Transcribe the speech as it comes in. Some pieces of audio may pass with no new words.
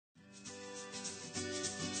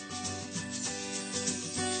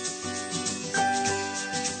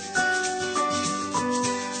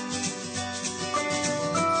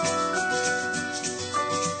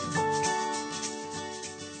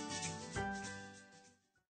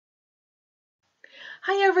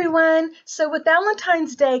Hi everyone! So with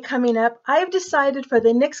Valentine's Day coming up, I've decided for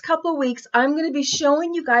the next couple weeks I'm going to be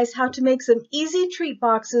showing you guys how to make some easy treat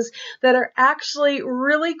boxes that are actually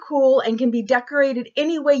really cool and can be decorated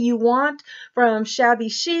any way you want, from shabby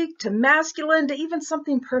chic to masculine to even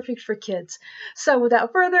something perfect for kids. So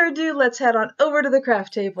without further ado, let's head on over to the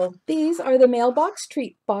craft table. These are the Mailbox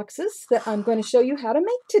Treat Boxes that I'm going to show you how to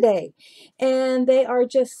make today. And they are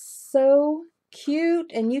just so cute,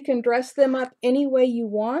 and you can dress them up any way you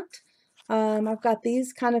want. I've got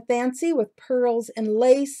these kind of fancy with pearls and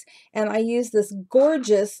lace, and I use this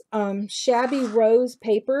gorgeous shabby rose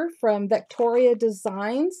paper from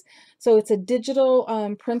VectoriaDesigns. So it's a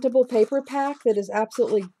digital printable paper pack that is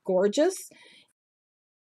absolutely gorgeous.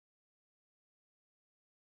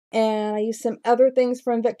 And I use some other things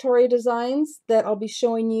from VectoriaDesigns that I'll be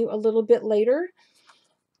showing you a little bit later.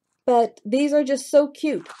 But these are just so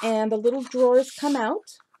cute, and the little drawers come out,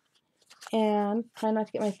 and try not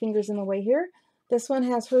to get my fingers in the way here. This one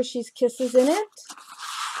has Hershey's Kisses in it,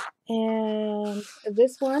 and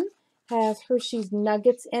this one has Hershey's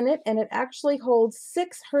Nuggets in it, and it actually holds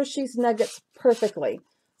 6 Hershey's Nuggets perfectly.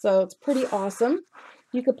 So it's pretty awesome.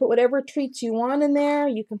 You can put whatever treats you want in there.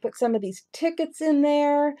 You can put some of these tickets in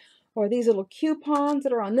there, or these little coupons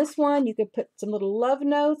that are on this one. You could put some little love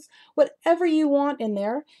notes, whatever you want in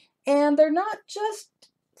there. And they're not just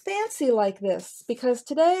fancy like this, because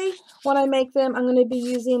today when I make them, I'm going to be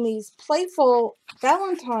using these playful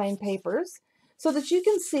Valentine papers so that you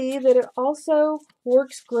can see that it also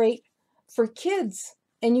works great for kids.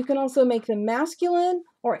 And you can also make them masculine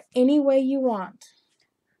or any way you want.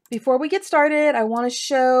 Before we get started, I want to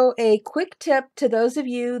show a quick tip to those of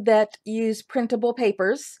you that use printable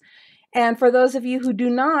papers. And for those of you who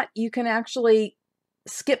do not, you can actually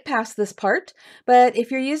skip past this part. But if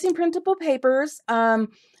you're using printable papers,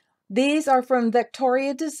 these are from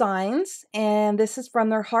VectoriaDesigns, and this is from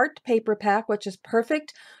their Heart paper pack, which is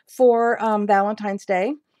perfect for Valentine's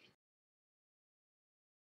Day.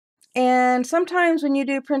 And sometimes when you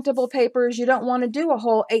do printable papers, you don't want to do a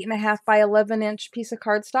whole 8.5 by 11 inch piece of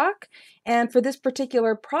cardstock. And for this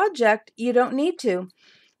particular project, you don't need to,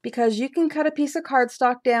 because you can cut a piece of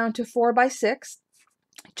cardstock down to 4 by 6,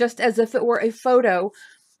 just as if it were a photo.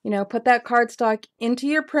 You know, put that cardstock into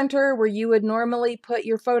your printer where you would normally put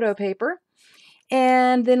your photo paper,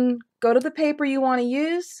 and then go to the paper you want to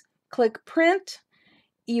use, click print.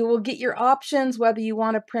 You will get your options, whether you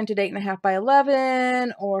want to print it 8.5 by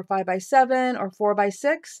 11 or 5 by 7 or 4 by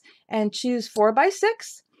 6, and choose 4 by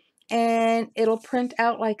 6, and it'll print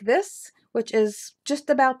out like this, which is just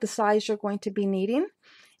about the size you're going to be needing.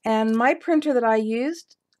 And my printer that I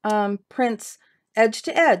used prints edge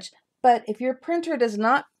to edge, but if your printer does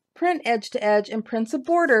not print edge to edge and prints a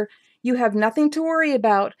border, you have nothing to worry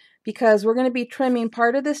about, because we're going to be trimming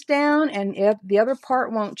part of this down and the other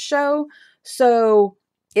part won't show, so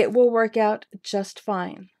it will work out just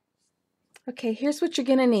fine. Okay, here's what you're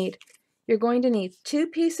going to need. You're going to need 2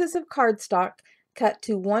 pieces of cardstock cut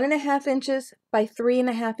to 1.5 inches by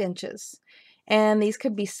 3.5 inches. And these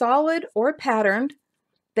could be solid or patterned.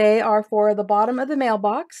 They are for the bottom of the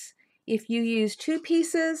mailbox. If you use 2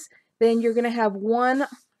 pieces, then you're going to have one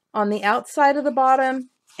on the outside of the bottom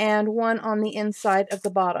and one on the inside of the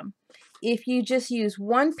bottom. If you just use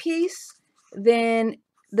 1 piece, then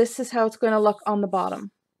this is how it's going to look on the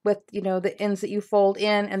bottom, with, you know, the ends that you fold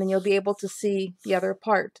in, and then you'll be able to see the other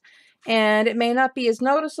part. And it may not be as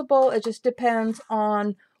noticeable. It just depends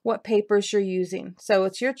on what papers you're using. So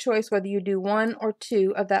it's your choice whether you do 1 or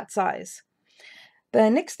 2 of that size. The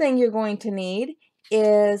next thing you're going to need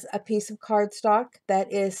is a piece of cardstock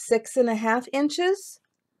that is 6.5 inches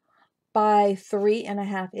by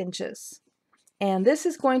 3.5 inches. And this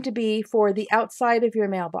is going to be for the outside of your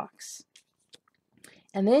mailbox.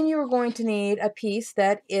 And then you're going to need a piece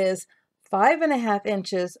that is 5.5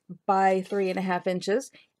 inches by 3.5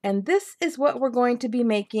 inches. And this is what we're going to be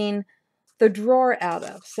making the drawer out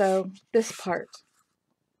of. So this part.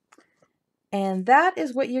 And that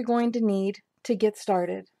is what you're going to need to get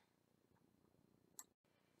started.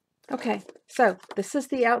 Okay, so this is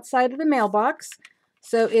the outside of the mailbox.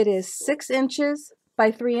 So it is 6 inches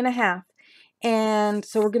by 3.5. And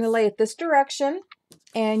so we're going to lay it this direction,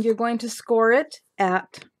 and you're going to score it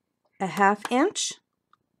at 1/2 inch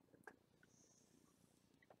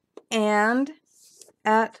and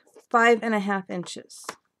at 5.5 inches.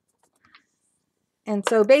 And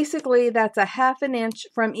so basically that's 1/2 inch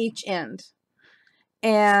from each end.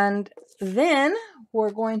 And then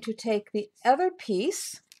we're going to take the other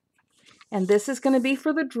piece, and this is going to be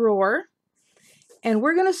for the drawer, and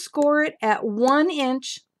we're going to score it at 1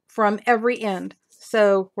 inch from every end.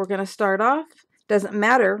 So we're going to start off Doesn't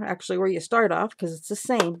matter actually where you start off because it's the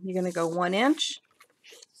same. You're going to go 1 inch,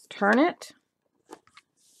 turn it,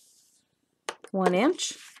 1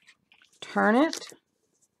 inch, turn it,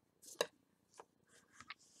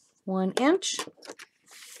 1 inch,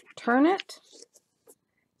 turn it,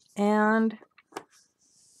 and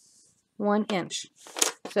 1 inch.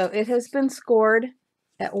 So it has been scored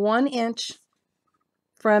at 1 inch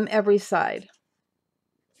from every side.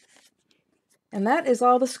 And that is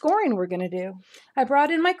all the scoring we're going to do. I brought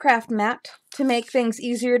in my craft mat to make things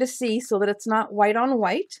easier to see so that it's not white on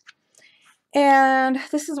white. And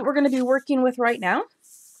this is what we're going to be working with right now.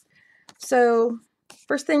 So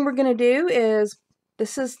first thing we're going to do is,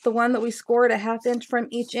 this is the one that we scored a 1/2 inch from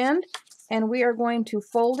each end, and we are going to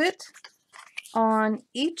fold it on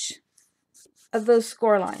each of those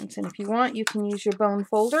score lines. And if you want, you can use your bone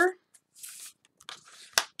folder.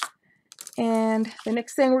 And the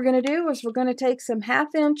next thing we're going to do is we're going to take some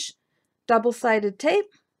 1/2 inch double-sided tape,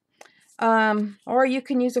 or you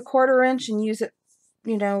can use a 1/4 inch and use it,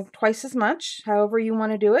 you know, twice as much, however you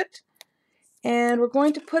want to do it. And we're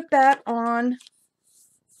going to put that on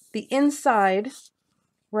the inside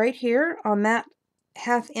right here on that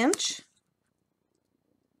 1/2 inch,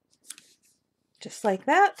 just like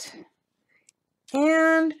that.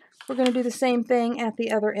 And we're going to do the same thing at the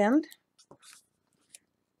other end.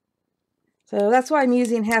 So that's why I'm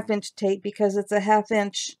using 1/2 inch tape, because it's a 1/2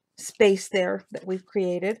 inch space there that we've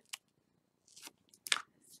created.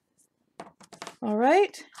 All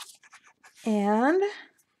right, and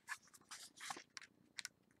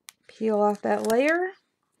peel off that layer.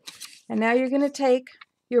 And now you're going to take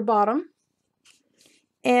your bottom,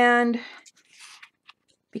 and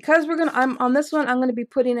because we're going to, on this one, I'm going to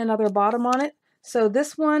be putting another bottom on it. So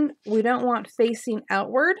this one we don't want facing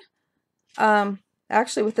outward.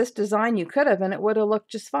 Actually, with this design, you could have, and it would have looked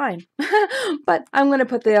just fine. But I'm going to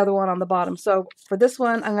put the other one on the bottom. So for this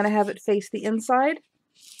one, I'm going to have it face the inside.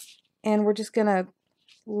 And we're just going to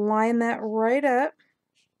line that right up.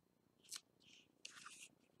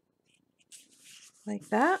 Like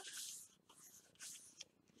that.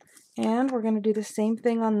 And we're going to do the same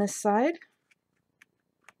thing on this side.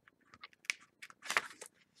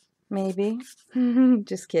 Maybe.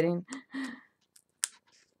 Just kidding.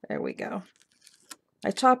 There we go. I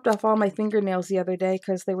chopped off all my fingernails the other day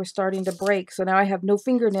because they were starting to break, so now I have no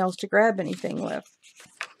fingernails to grab anything with.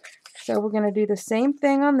 So we're going to do the same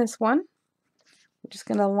thing on this one. We're just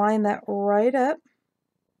going to line that right up.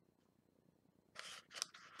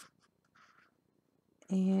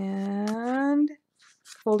 And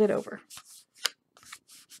fold it over.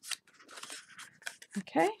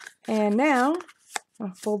 Okay, and now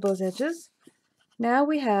I'll fold those edges. Now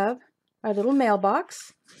we have our little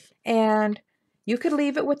mailbox, and you could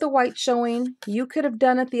leave it with the white showing. You could have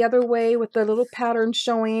done it the other way with the little pattern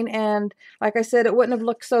showing, and like I said, it wouldn't have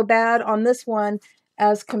looked so bad on this one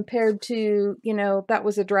as compared to, you know, that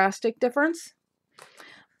was a drastic difference.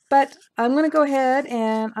 But I'm going to go ahead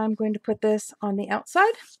and I'm going to put this on the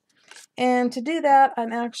outside. And to do that,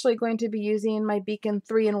 I'm actually going to be using my Beacon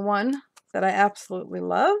 3-in-1 that I absolutely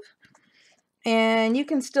love. And you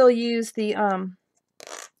can still use the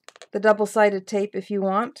double-sided tape if you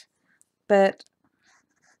want, but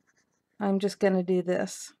I'm just going to do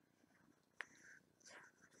this.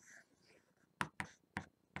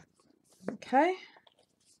 Okay.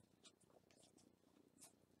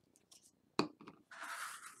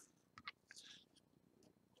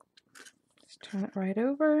 Just turn it right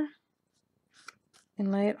over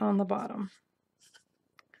and lay it on the bottom.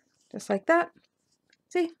 Just like that.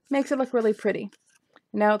 See, makes it look really pretty.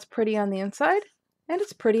 Now it's pretty on the inside and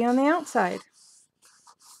it's pretty on the outside.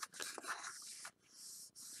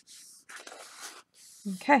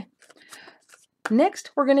 Okay. Next,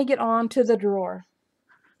 we're going to get on to the drawer.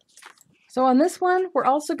 So on this one, we're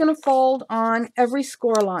also going to fold on every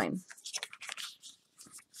score line.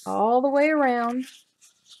 All the way around.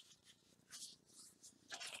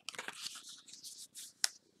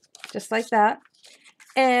 Just like that.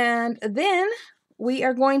 And then we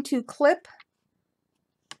are going to clip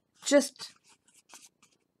just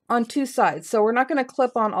on 2 sides. So we're not going to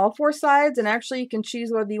clip on all 4 sides, and actually you can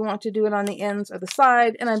choose whether you want to do it on the ends or the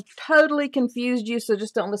side. And I'm totally confused you, so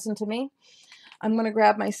just don't listen to me. I'm going to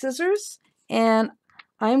grab my scissors and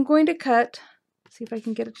I'm going to cut, see if I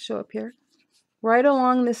can get it to show up here, right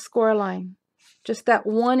along this score line. Just that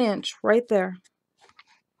 1 inch right there.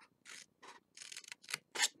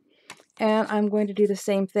 And I'm going to do the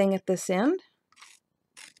same thing at this end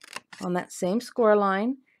on that same score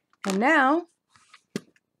line. And now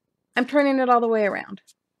I'm turning it all the way around.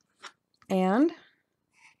 And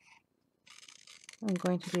I'm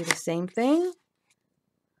going to do the same thing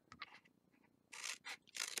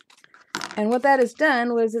And what that has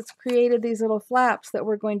done was it's created these little flaps that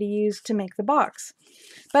we're going to use to make the box.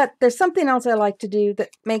 But there's something else I like to do that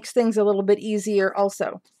makes things a little bit easier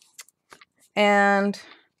also. And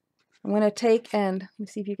I'm going to take and, let me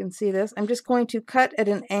see if you can see this. I'm just going to cut at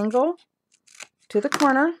an angle to the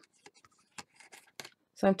corner.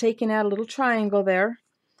 So I'm taking out a little triangle there.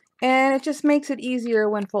 And it just makes it easier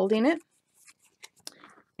when folding it.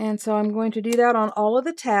 And so I'm going to do that on all of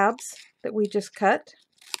the tabs that we just cut.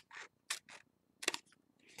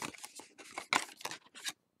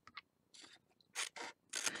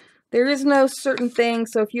 There is no certain thing,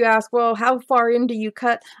 so if you ask, well, how far in do you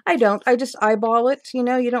cut? I don't. I just eyeball it. You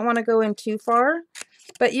know, you don't want to go in too far,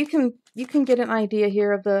 but you can get an idea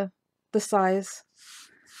here of the size.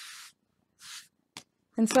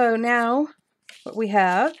 And so now what we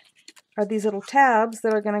have are these little tabs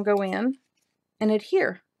that are going to go in and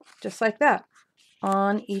adhere, just like that,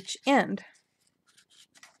 on each end,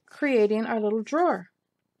 creating our little drawer.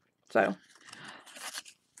 So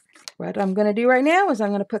what I'm going to do right now is I'm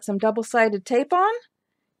going to put some double-sided tape on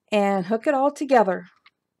and hook it all together.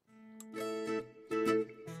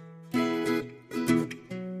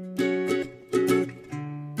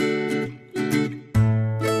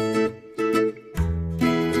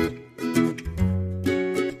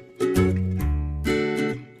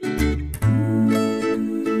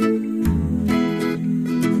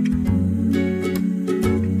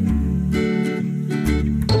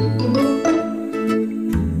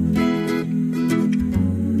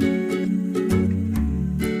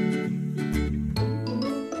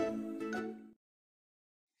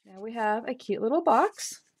 We have a cute little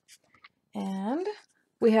box, and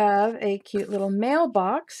we have a cute little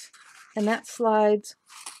mailbox, and that slides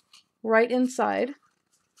right inside,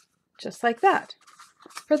 just like that.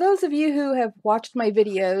 For those of you who have watched my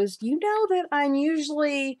videos, you know that I'm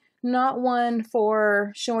usually not one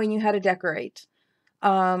for showing you how to decorate.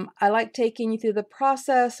 I like taking you through the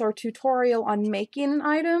process or tutorial on making an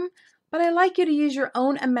item, but I like you to use your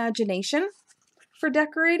own imagination for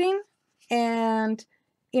decorating. And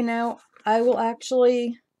you know, I will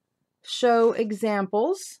actually show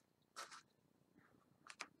examples,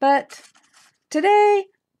 but today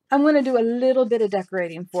I'm going to do a little bit of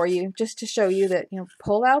decorating for you just to show you that, you know,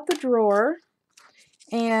 pull out the drawer,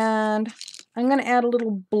 and I'm going to add a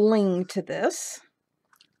little bling to this.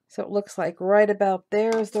 So it looks like right about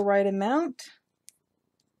there is the right amount.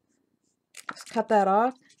 Just cut that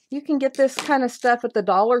off. You can get this kind of stuff at the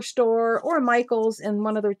dollar store or Michael's in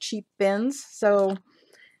one of their cheap bins. So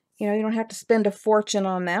you know, you don't have to spend a fortune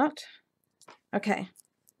on that. Okay,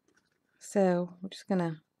 so we're just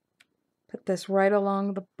gonna put this right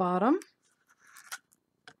along the bottom.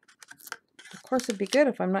 Of course, it'd be good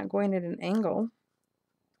if I'm not going at an angle.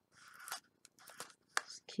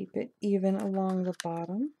 Just keep it even along the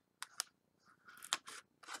bottom.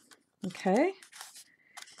 Okay,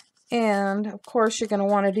 and of course you're going to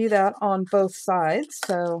want to do that on both sides.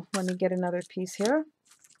 So let me get another piece here.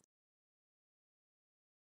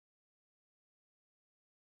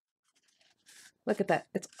 Look at that.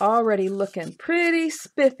 It's already looking pretty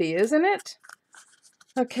spiffy, isn't it?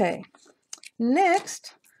 Okay,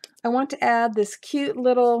 next I want to add this cute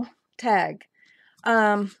little tag.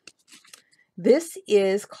 This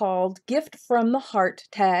is called Gift from the Heart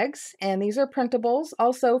tags, and these are printables,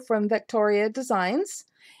 also from VectoriaDesigns.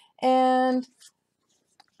 And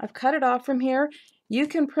I've cut it off from here. You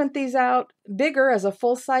can print these out bigger as a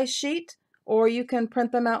full-size sheet, or you can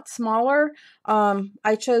print them out smaller.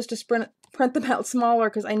 I chose to print them out smaller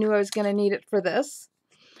because I knew I was going to need it for this.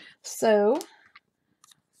 So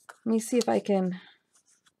let me see if I can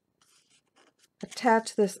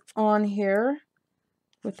attach this on here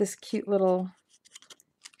with this cute little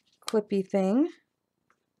clippy thing.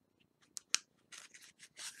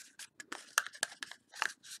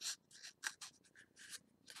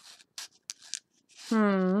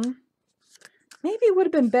 Maybe it would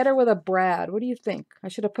have been better with a brad. What do you think? I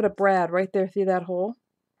should have put a brad right there through that hole.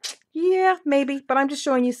 Yeah, maybe, but I'm just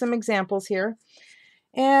showing you some examples here.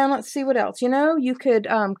 And let's see what else. You know, you could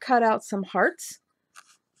cut out some hearts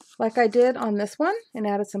like I did on this one and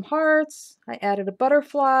added some hearts. I added a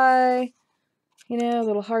butterfly, you know,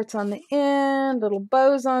 little hearts on the end, little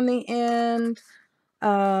bows on the end.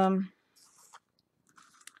 You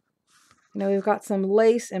know, we've got some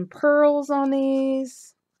lace and pearls on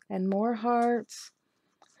these and more hearts.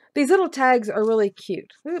 These little tags are really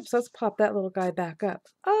cute. Oops, let's pop that little guy back up.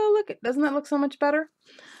 Oh, look, doesn't that look so much better?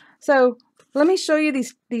 So let me show you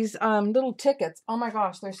these little tickets. Oh my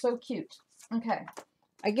gosh, they're so cute. Okay,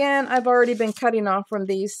 again, I've already been cutting off from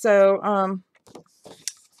these. So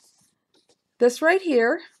this right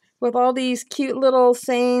here with all these cute little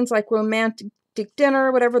sayings like romantic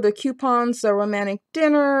dinner, whatever the coupons, so romantic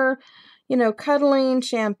dinner, you know, cuddling,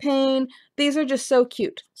 champagne. These are just so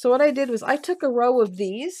cute. So what I did was I took a row of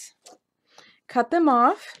these, cut them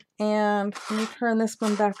off, and let me turn this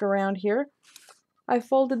one back around here. I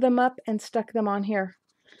folded them up and stuck them on here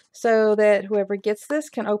so that whoever gets this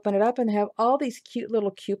can open it up and have all these cute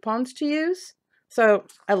little coupons to use. So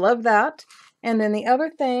I love that. And then the other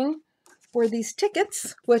thing were these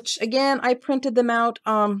tickets, which again, I printed them out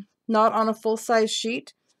not on a full-size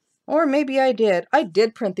sheet. Or maybe I did. I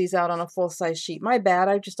did print these out on a full-size sheet. My bad.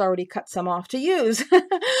 I just already cut some off to use.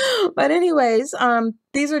 But anyways,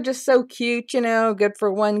 these are just so cute, you know, good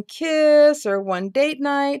for one kiss or one date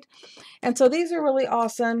night. And so these are really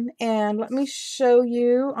awesome. And let me show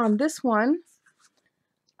you on this one.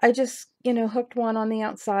 I just, you know, hooked one on the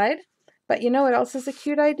outside. But you know what else is a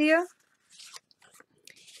cute idea?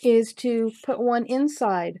 Is to put one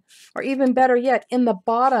inside, or even better yet, in the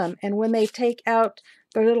bottom. And when they take out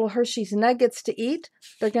their little Hershey's Nuggets to eat,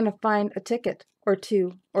 they're going to find a ticket or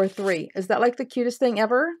 2 or 3. Is that like the cutest thing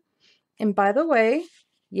ever? And by the way,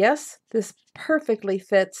 yes, this perfectly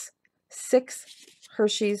fits 6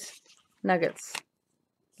 Hershey's Nuggets.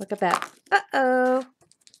 Look at that. Uh-oh.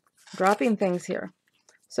 Dropping things here.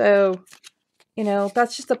 So, you know,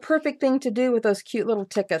 that's just the perfect thing to do with those cute little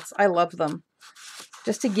tickets. I love them.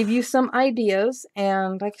 Just to give you some ideas.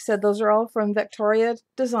 And like I said, those are all from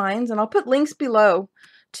VectoriaDesigns. And I'll put links below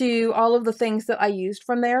to all of the things that I used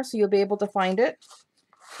from there, so you'll be able to find it.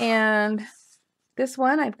 And this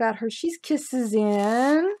one, I've got Hershey's Kisses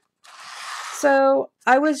in. So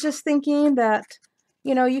I was just thinking that,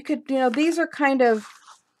 you know, you could, you know, these are kind of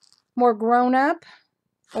more grown up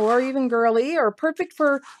or even girly, or perfect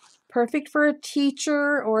for a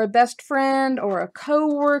teacher or a best friend or a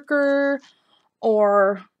coworker,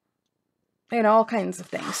 or, you know, all kinds of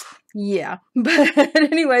things. Yeah. But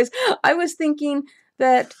anyways, I was thinking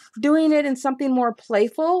that doing it in something more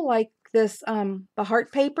playful, like this, the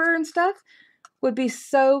heart paper and stuff, would be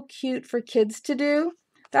so cute for kids to do.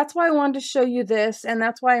 That's why I wanted to show you this, and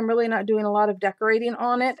that's why I'm really not doing a lot of decorating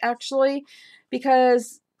on it, actually,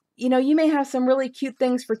 because, you know, you may have some really cute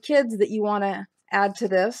things for kids that you want to add to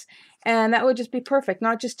this, and that would just be perfect,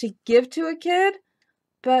 not just to give to a kid,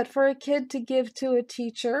 but for a kid to give to a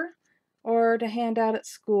teacher, or to hand out at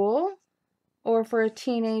school, or for a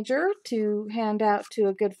teenager to hand out to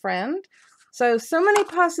a good friend. So many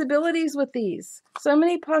possibilities with these. So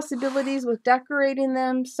many possibilities with decorating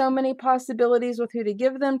them. So many possibilities with who to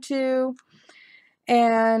give them to.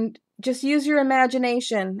 And just use your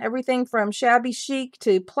imagination. Everything from shabby chic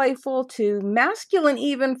to playful to masculine,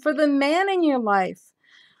 even for the man in your life.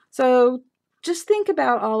 So just think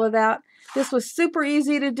about all of that. This was super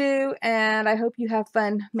easy to do, and I hope you have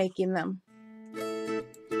fun making them.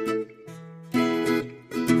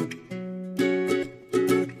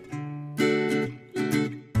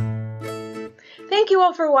 Thank you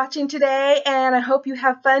all for watching today, and I hope you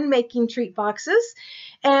have fun making treat boxes.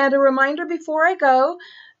 And a reminder before I go,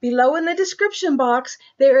 below in the description box,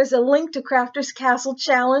 there is a link to Crafter's Castle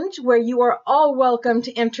Challenge where you are all welcome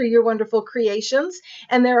to enter your wonderful creations.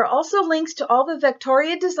 And there are also links to all the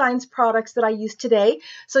VectoriaDesigns products that I used today.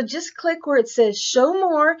 So just click where it says Show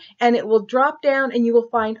More, and it will drop down and you will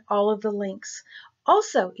find all of the links.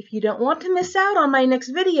 Also, if you don't want to miss out on my next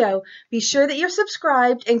video, be sure that you're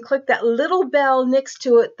subscribed and click that little bell next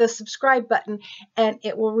to it, the subscribe button, and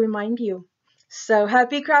it will remind you. So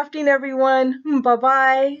happy crafting, everyone.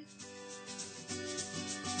 Bye-bye.